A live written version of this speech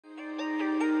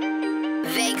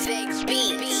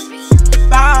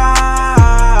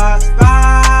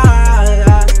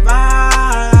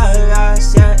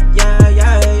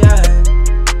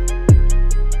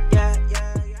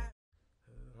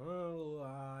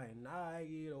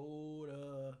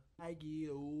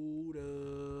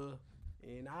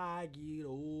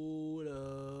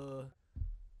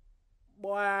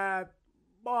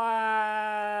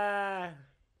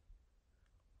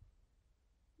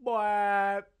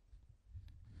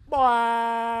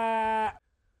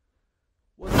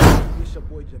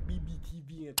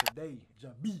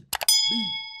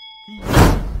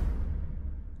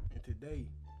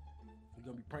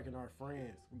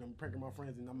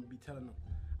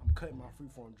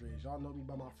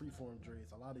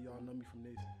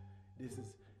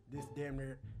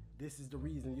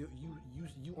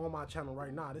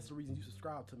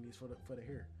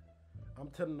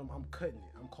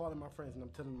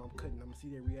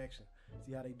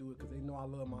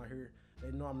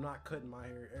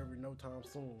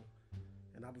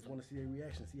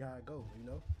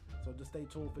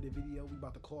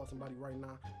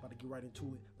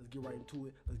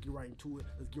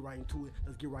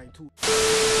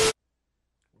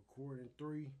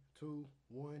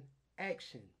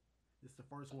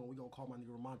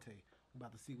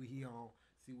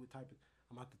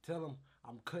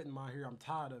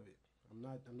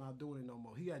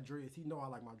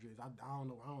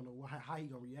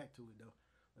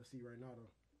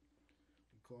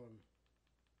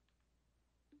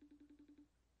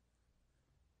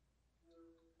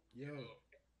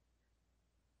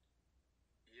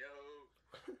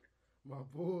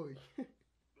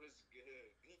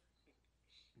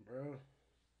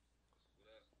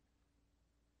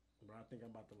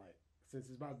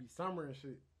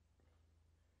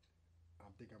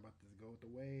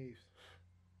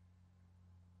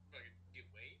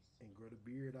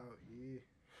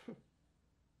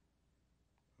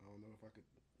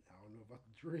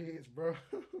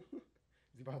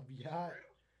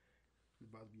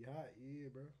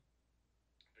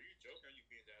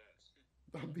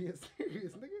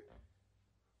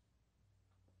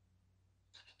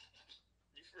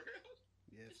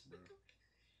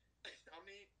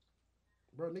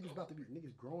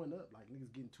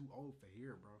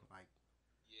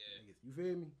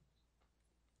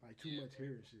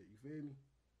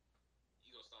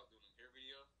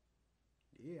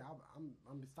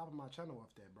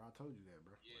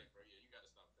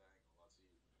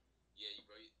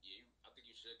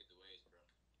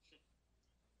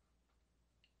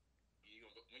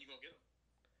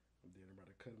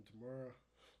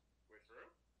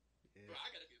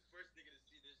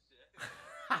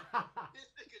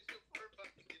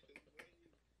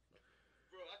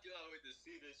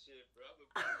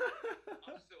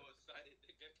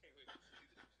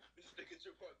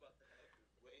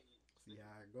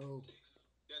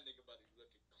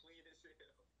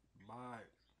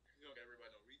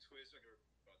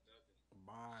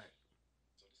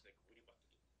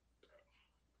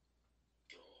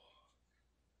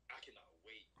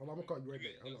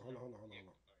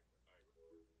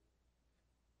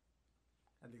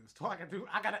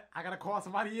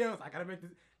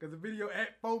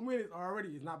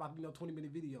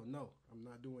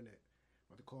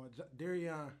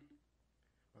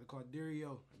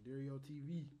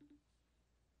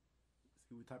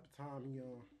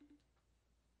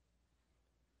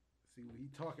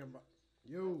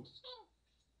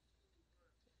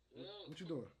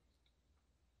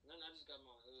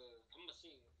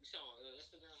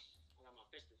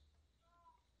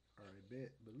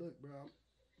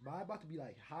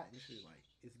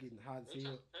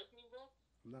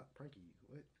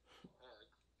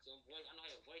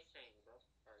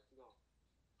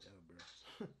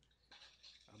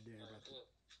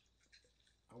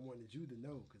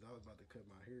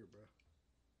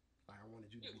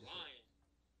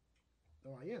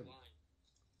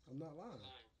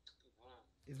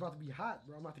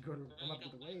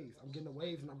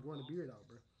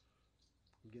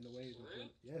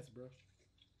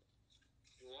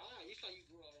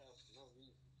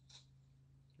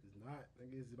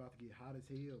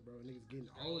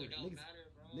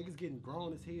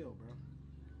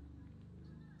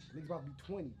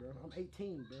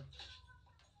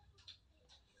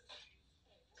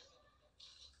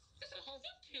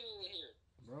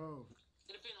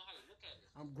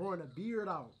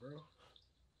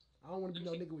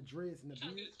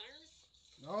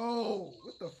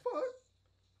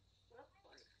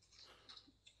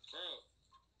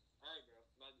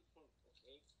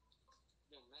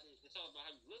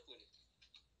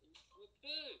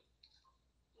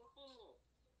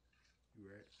You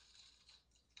right.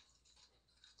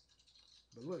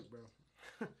 But look, bro.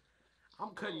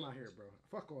 I'm cutting my hair, bro.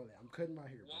 Fuck all that. I'm cutting my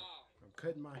hair, bro. Why? I'm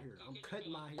cutting my hair. I'm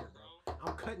cutting my hair, bro.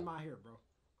 I'm cutting my hair, bro.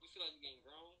 You feel like you're getting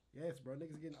grown? Yes, bro.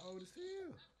 Niggas getting old as hell.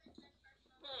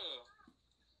 Bro.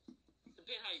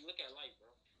 Depends how you look at life, bro.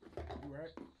 You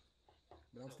right?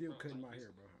 But I'm So, still bro, cutting like my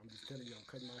hair, bro. I'm just telling you, I'm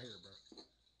cutting my hair, bro.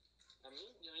 I mean,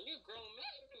 you're a grown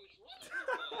man. You do what you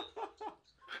want.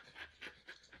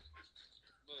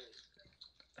 But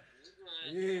you grow that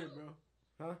Yeah, shit out. bro.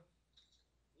 Huh?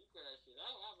 You grow that shit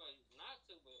out. I'm about not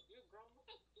to, but you're a grown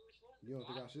man. Do what you want. You don't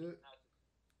think I should? Not to.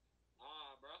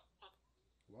 Nah, bro.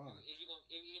 Why? If you gonna,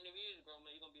 even if you is a grown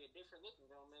man, you're gonna be a different looking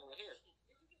grown man with hair.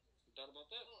 You thought about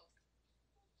that?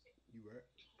 You right?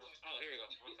 Oh, here you go.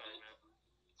 I'm sorry, man.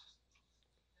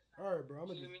 All right, bro.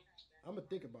 You feel me? I'm gonna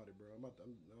think about it, bro. I don't know,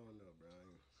 bro.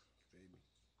 Feel me?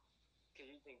 Cause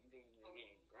you think you're getting grown,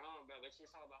 bro. But it's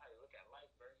all about how you look at life,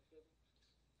 bro. You feel me?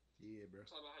 Yeah, bro. It's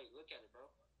all about how you look at it, bro.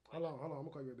 Hold on. I'm gonna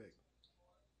call you right back.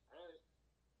 All right.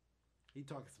 He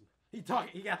talking.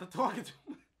 He got to talking too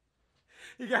much.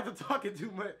 He got to talking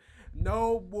too much.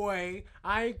 No, boy.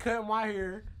 I ain't cutting my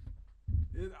hair.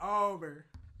 It's over.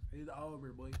 It's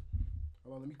over, boy.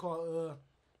 Hold on. Let me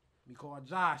call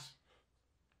Josh.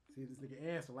 See if this nigga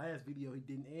answer. Last video he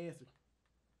didn't answer.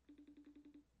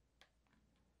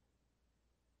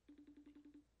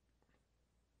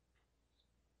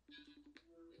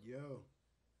 Yo.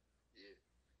 Yeah.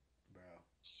 Bro.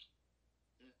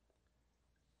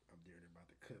 I'm there about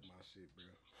to cut my shit, bro.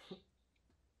 What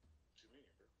you mean,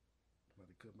 bro? About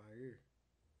to cut my hair.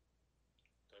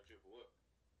 Type shit for what?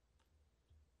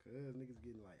 Cause niggas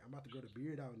getting like, I'm about to grow the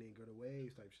beard out and then grow the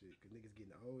waves type shit. Cause niggas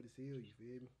getting old as hell, you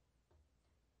feel me?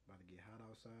 About to get hot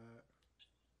outside.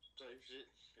 Type shit.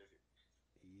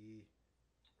 Yeah.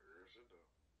 Real shit though.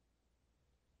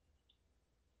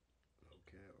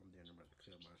 Okay, I'm there about to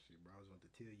cut my shit, bro. I was want to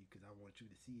tell you cause I want you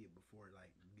to see it before like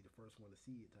be the first one to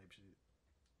see it type shit.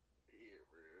 Yeah,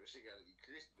 bro. Shit gotta be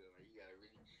crisp though. Like, you gotta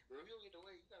really, bro. If you don't get the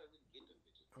way, you gotta really get them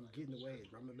bitches. I'm getting the waves,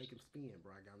 bro. I'm gonna make them spin,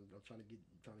 bro. I'm trying to get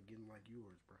them like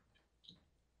yours, bro.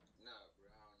 Nah, bro.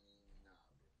 I don't need. Nah,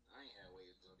 bro. I ain't had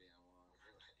waves so damn long, bro.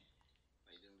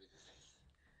 Like them bitches.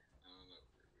 I don't know,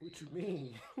 bro. What you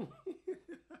mean? Bro,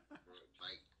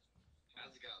 like I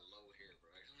just got low hair,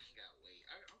 bro. I just got wave.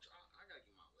 I gotta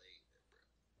get my wave,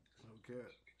 bro. Okay.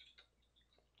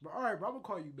 But all right, bro. I'm gonna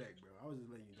call you back, bro. I was just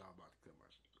letting you know I'm about to cut my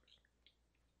shit, bro.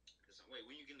 Wait,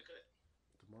 when you getting the cut?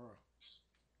 Tomorrow.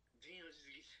 Damn, just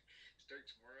get start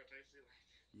tomorrow type shit. Like,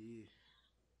 Yeah.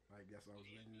 Like that's what I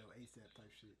was letting you know ASAP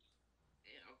type shit.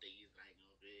 yeah, I'm thinking it's like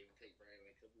gonna be able to take probably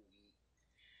like a couple weeks.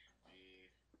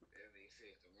 Yeah, that nigga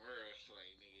said tomorrow,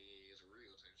 like nigga, yeah, it's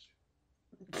real type shit.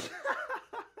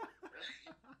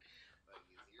 Like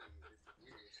it's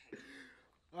serious.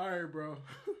 All right, bro.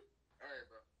 All right,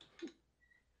 bro.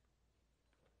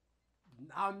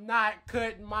 I'm not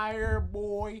cutting my hair,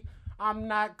 boy. I'm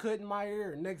not cutting my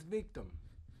hair. Next victim.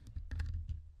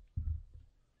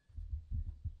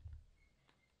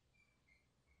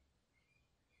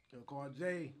 Yo, call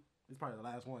Jay. This is probably the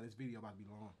last one. This video about to be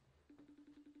long.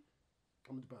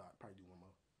 I'm gonna probably do one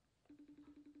more.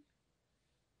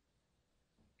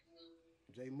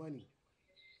 Jay Money.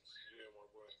 Yeah, my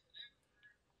boy.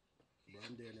 Bro,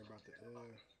 I'm down there about to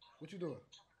what you doing?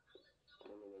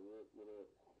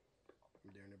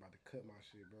 I'm down there about to cut my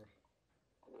shit, bro.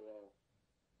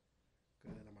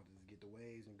 Cause then I'm about to just get the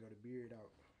waves and grow the beard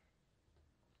out.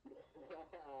 You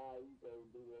don't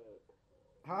do that.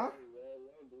 Huh?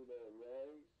 Don't do that,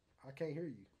 man. I can't hear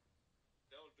you.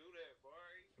 Don't do that, boy.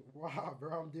 Wow,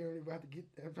 bro, I'm down there about to get.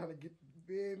 I'm trying to get. You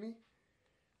feel me?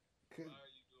 Why are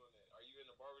you doing that? Are you in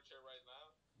the barber chair right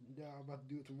now? Yeah, I'm about to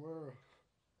do it tomorrow.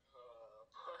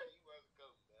 Boy, you must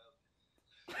come down.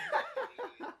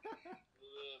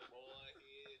 Good boy,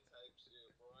 head type shit,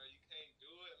 boy. You can't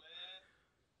do it, man.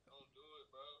 Don't do it,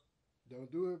 bro. Don't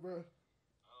do it, bro.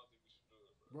 I don't think we should do it,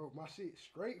 Bro, bro. my shit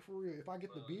straight for real. If I get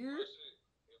the Bro, beard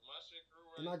if my shit grew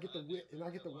right, and I get the definitely and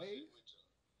I get the cut my shit waves, with y'all.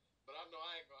 But I know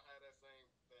I ain't gonna have that same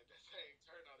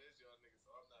turnout as y'all niggas,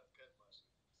 so I'm not cutting my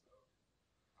shit. So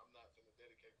I'm not finna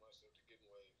dedicate myself to getting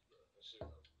waves, bro. That shit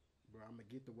over. bro, I'm gonna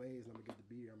get the waves and I'm gonna get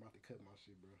the beard. I'm about to cut my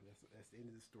shit, bro. That's the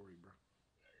end of the story, bro.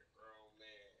 Like a grown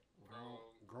man.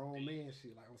 Grown man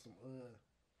shit, like on some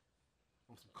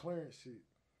clearance shit.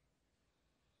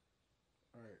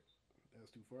 All right, that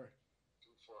was too far.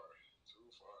 Too far.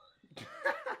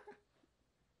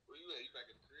 Where you at? You back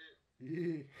at the crib?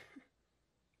 Yeah,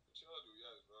 What y'all do?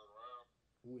 Y'all just run around?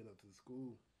 we went up to the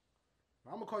school.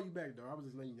 But I'm gonna call you back though. I was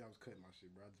just letting you know I was cutting my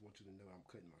shit, bro. I just want you to know I'm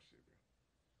cutting my shit, bro.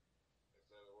 Is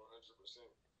that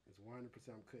 100%? It's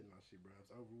 100%. I'm cutting my shit, bro.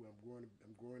 It's over. I'm going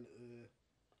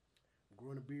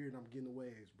growing a beard and I'm getting the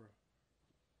waves, bro.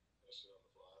 That shit on the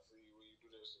fly. I see you when you do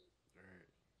that shit. All right.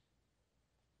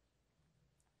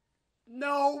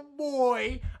 No,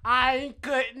 boy, I ain't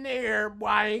cutting hair, boy.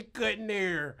 I ain't cutting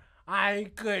hair. I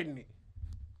ain't cutting it.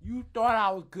 You thought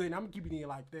I was cutting. I'm gonna keep it in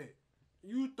like that.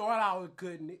 You thought I was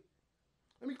cutting it.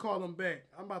 Let me call him back.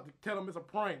 I'm about to tell him it's a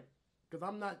prank. Because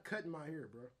I'm not cutting my hair,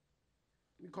 bro.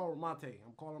 Let me call Ramante.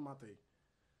 I'm calling Ramante.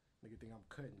 Nigga think I'm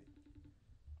cutting it.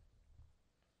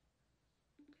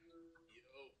 Yo.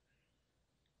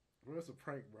 Bro, it's a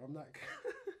prank, bro. I'm not.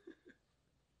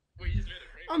 Wait, you just made a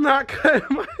prank? I'm not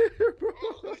cutting my hair, bro.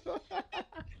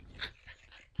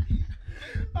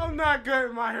 I'm not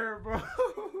cutting my hair, bro. Wait,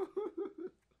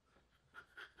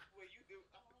 you do?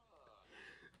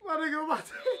 My nigga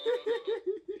Ramante.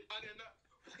 I did not.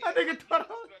 That nigga thought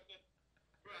I was.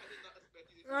 Bro, I did not expect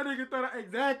you to. That nigga thought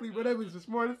exactly, but that was the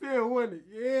smartest hell, wasn't it?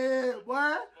 Yeah,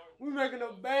 boy. We making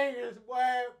them bangers,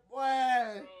 boy.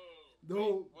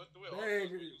 No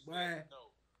bangers, boy. No,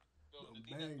 No the thing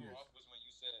that threw bangers. off was when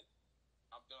you said,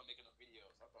 "I'm done making the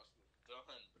videos." I thought you were done,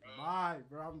 bro. Bye,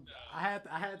 bro. I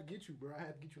had to get you, bro. I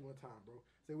had to get you one time, bro.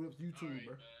 Say what up to YouTube,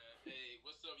 All bro. right, man. Hey,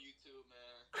 what's up, YouTube,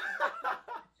 man?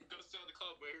 Go sell the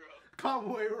Cowboy Road.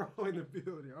 Cowboy roll in the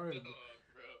building. All right, bro.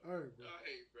 Bro. All right, bro. All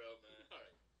right, bro, man. All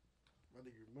right. My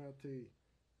nigga Monte.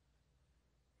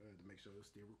 I had to make sure it's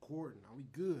still recording. Now we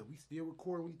good. We still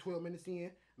recording. We 12 minutes in.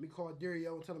 Let me call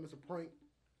Dario and tell him it's a prank.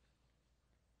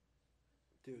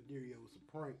 Tell Dario it's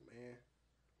a prank, man.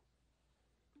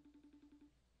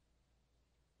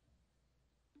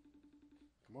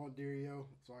 Come on, Dario,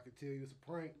 so I can tell you it's a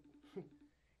prank.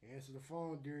 Answer the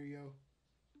phone, Dario.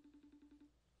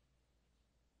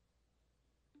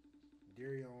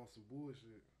 Dario on some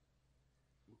bullshit.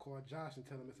 We'll call Josh and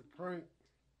tell him it's a prank.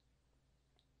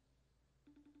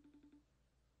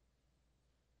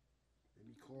 Let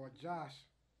me call Josh.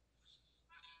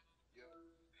 Yo.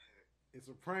 It's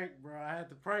a prank, bro. I had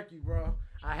to prank you, bro.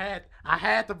 I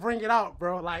had to bring it out,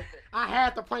 bro. Like I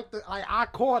had to prank I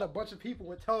called a bunch of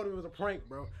people and told them it was a prank,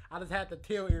 bro. I just had to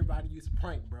tell everybody it's a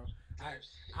prank, bro. I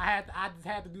just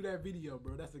had to do that video,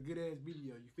 bro. That's a good ass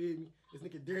video. You feel me? This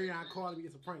nigga Darion calling me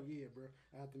it's a prank, yeah, bro.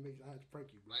 I had to prank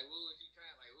you, bro. Like, what was you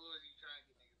trying? Like, what was you trying to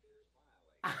get niggas to respond?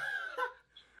 Like, man,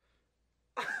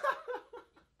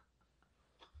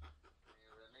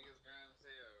 bro, niggas trying to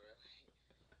tell, bro.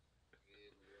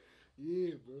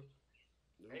 Yeah, bro.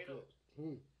 No Hey, cap.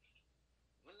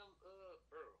 when them,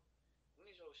 bro, when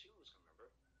is your shoes coming, bro?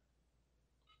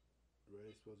 Bro,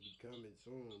 they supposed to be coming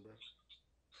soon, bro.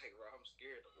 Like, bro, I'm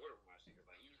scared to order my shit. Cause,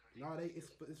 like, you know No, it's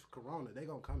for Corona. They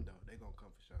gonna come though. They gonna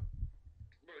come for sure.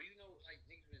 Bro, you know, like,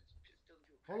 niggas been stealing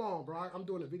people. Hold on, bro. I'm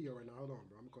doing a video right now. Hold on,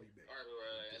 bro. I'm gonna call you back. Alright, bro,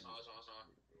 that's all.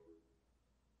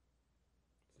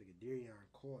 This nigga Darion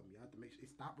called me. I have to make sure it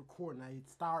stop recording. I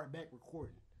start back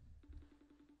recording.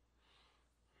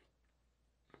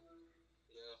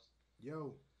 Yeah.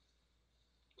 Yo,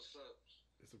 What's up?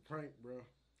 it's a prank, bro.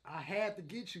 I had to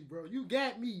get you, bro. You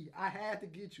got me. I had to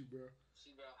get you, bro.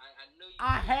 See, bro, I know you.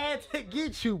 I had to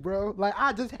get you, bro. Like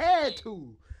I just had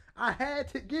to. I had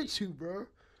to get you, bro.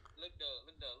 Look though.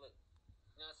 You know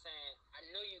what I'm saying? I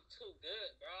know you too good,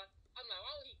 bro. I'm like,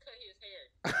 why would he cut his hair?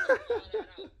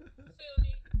 Feel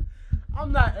me?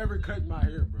 I'm not ever cutting my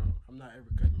hair, bro. I'm not ever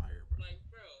cutting my hair, bro. Like,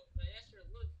 bro, like, that's your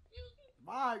look. Feel me?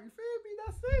 Bye, you feel me?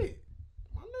 That's it.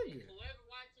 My nigga. Whoever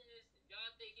watching this,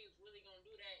 y'all think he was really gonna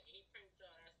do that and he pranked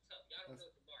y'all, that's tough. Y'all don't know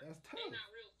the bar. That's They tough. not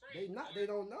real friends. They not. bro. They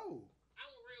don't know.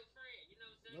 I'm a real friend, you know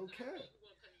what I'm saying? No So cap. I know you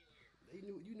wasn't cutting your hair. They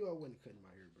knew. You knew I wasn't cutting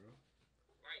my hair, bro.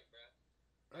 Right, bro.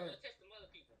 All right. Let's test them other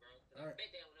people, bro. All right. I bet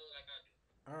they don't know like I do.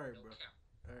 All right, No bro. cap.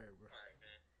 All right, bro. Alright,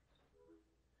 man.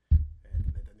 I had to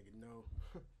let that nigga know.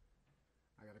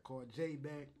 I gotta call Jay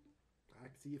back. I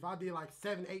see if I did like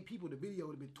 7, 8 people, the video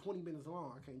would have been 20 minutes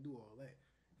long. I can't do all that.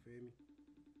 Feel me?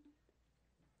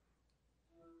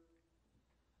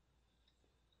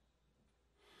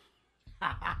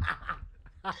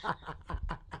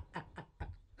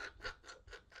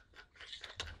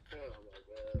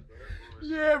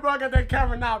 Yeah, bro, I got that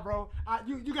camera now, bro.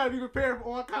 You gotta be prepared for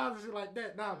all kinds of shit like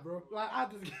that now, bro. Like I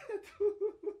just get to.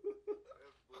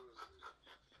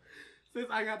 Since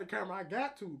I got the camera, I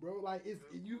got to, bro. Like it's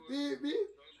you feel me?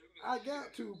 I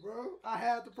got to, bro. I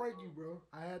had to prank you, bro.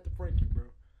 I had to prank you, bro.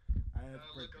 I had to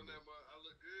prank you. Bro. I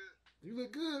look good. You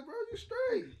look good, bro. You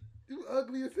straight. You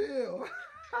ugly as hell.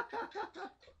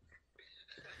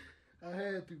 I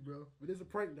had to, bro. But it's a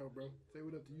prank though, bro. Say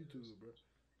what up to YouTube, bro.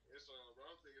 It's bro.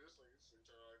 I'm thinking this trying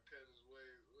to cut his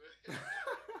waves. All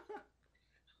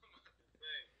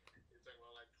He's talking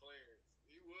about like Clarence.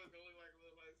 He was gonna look like a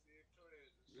little light skinned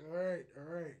Clarence. right, all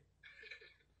right.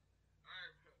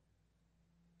 Alright, bro.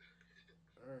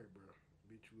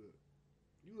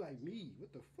 You like me?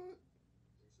 What the fuck?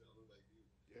 I look like you.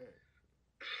 Yeah.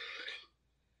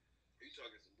 You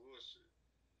talking some bullshit.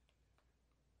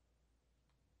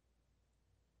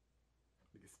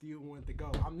 Nigga still wanted to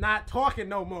go. I'm not talking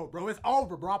no more, bro. It's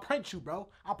over, bro. I pranked you, bro.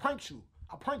 I pranked you,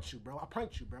 bro.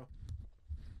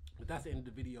 But that's the end of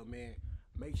the video, man.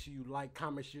 Make sure you like,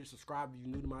 comment, share, subscribe if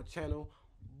you're new to my channel.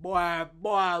 Boy,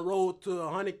 road to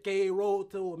 100K,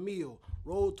 road to a meal.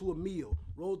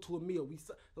 We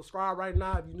subscribe right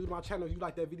now if you're new to my channel. If you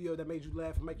like that video that made you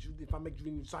laugh, if I make you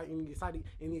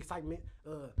any excitement,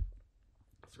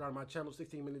 subscribe to my channel.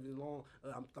 16 minutes long.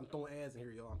 I'm throwing ads in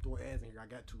here, y'all. I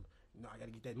got to. You know, I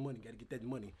gotta get that money.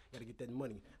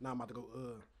 Now I'm about to go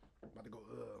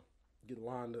get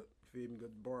lined up. You feel me? Go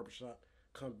to the barbershop.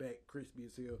 Come back crispy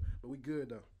as hell. But we good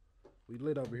though. We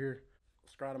lit over here.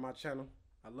 Subscribe to my channel.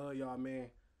 I love y'all, man.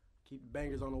 Keep the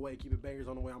bangers on the way.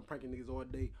 I'm pranking niggas all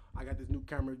day. I got this new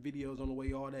camera, videos on the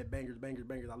way, all that. Bangers.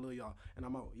 I love y'all. And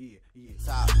I'm out. Yeah.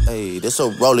 Hey, this a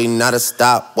rolling, not a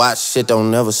stop. Watch shit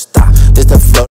don't never stop. This the flow.